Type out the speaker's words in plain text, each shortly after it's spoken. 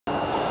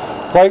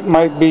Light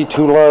might be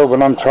too low,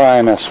 but I'm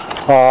trying this.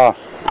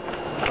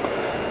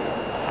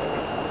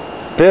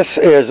 This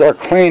is our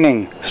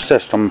cleaning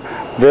system.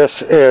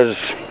 This is,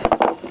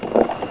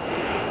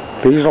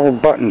 these little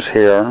buttons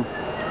here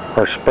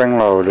are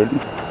spring-loaded.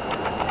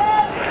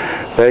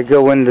 They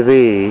go into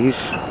these,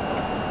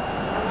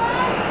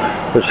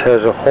 which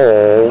has a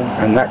hole,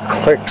 and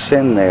that clicks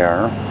in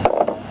there.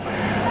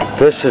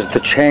 This is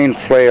the chain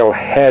flail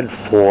head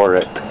for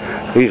it.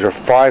 These are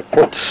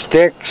 5-foot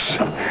sticks.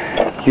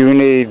 You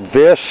need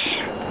this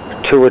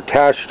to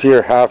attach to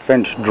your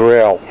 1/2-inch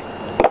drill.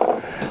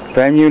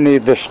 Then you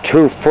need this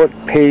 2-foot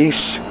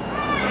piece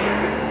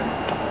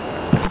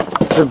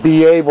to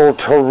be able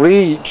to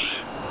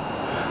reach,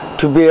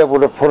 to be able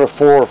to put a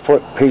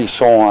 4-foot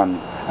piece on.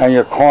 And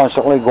you're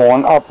constantly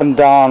going up and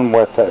down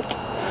with it.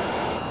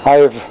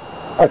 I've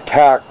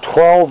attacked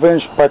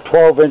 12-inch by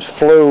 12-inch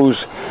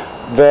flues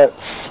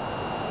that's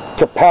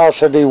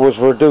capacity was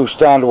reduced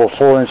down to a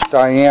 4-inch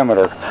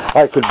diameter.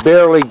 I could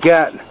barely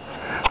get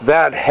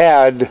that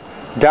head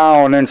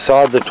down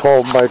inside the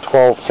 12 by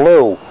 12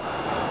 flue.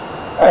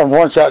 And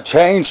once that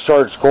chain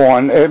starts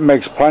going, it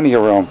makes plenty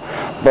of room.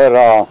 But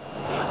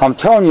I'm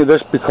telling you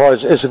this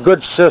because it's a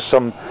good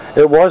system.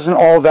 It wasn't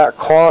all that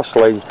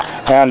costly,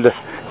 and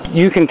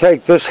you can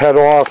take this head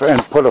off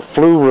and put a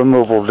flue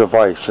removal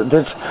device.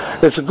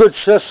 It's a good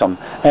system,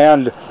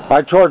 and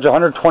I charge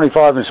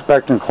 $125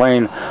 inspect and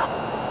clean.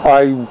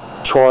 I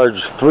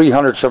charge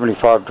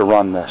 $375 to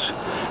run this.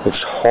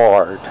 It's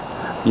hard.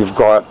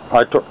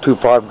 I took 2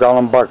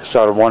 5-gallon buckets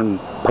out of one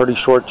pretty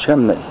short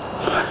chimney.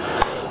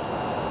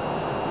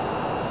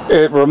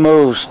 It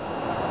removes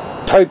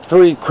type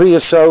 3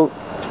 creosote.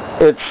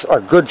 It's a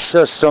good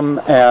system,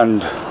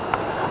 and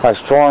I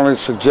strongly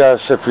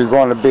suggest if you're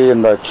going to be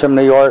in the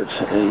chimney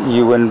arts,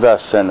 you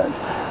invest in it.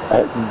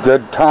 At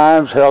good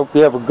times, hope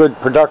you have a good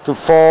productive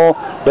fall.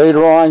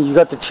 Later on, you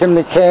got the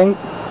Chimney King.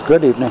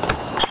 Good evening.